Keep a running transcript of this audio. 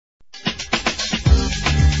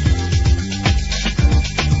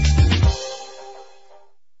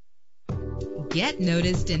Get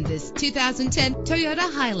noticed in this 2010 Toyota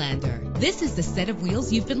Highlander. This is the set of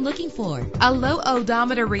wheels you've been looking for. A low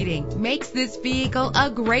odometer reading makes this vehicle a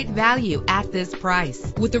great value at this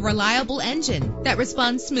price. With a reliable engine that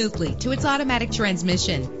responds smoothly to its automatic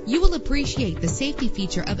transmission, you will appreciate the safety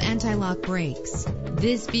feature of anti-lock brakes.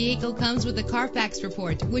 This vehicle comes with a Carfax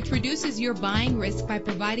report, which reduces your buying risk by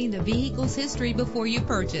providing the vehicle's history before you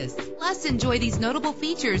purchase. Plus, enjoy these notable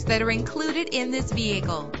features that are included in this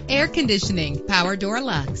vehicle: air conditioning, power door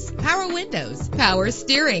locks, power windows, power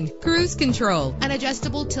steering, cruise control, an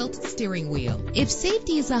adjustable tilt steering wheel. If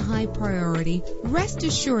safety is a high priority, rest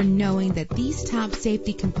assured knowing that these top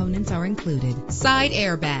safety components are included: side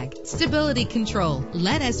airbag, stability control.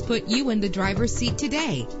 Let us put you in the driver's seat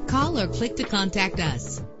today. Call or click to contact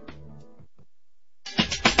us.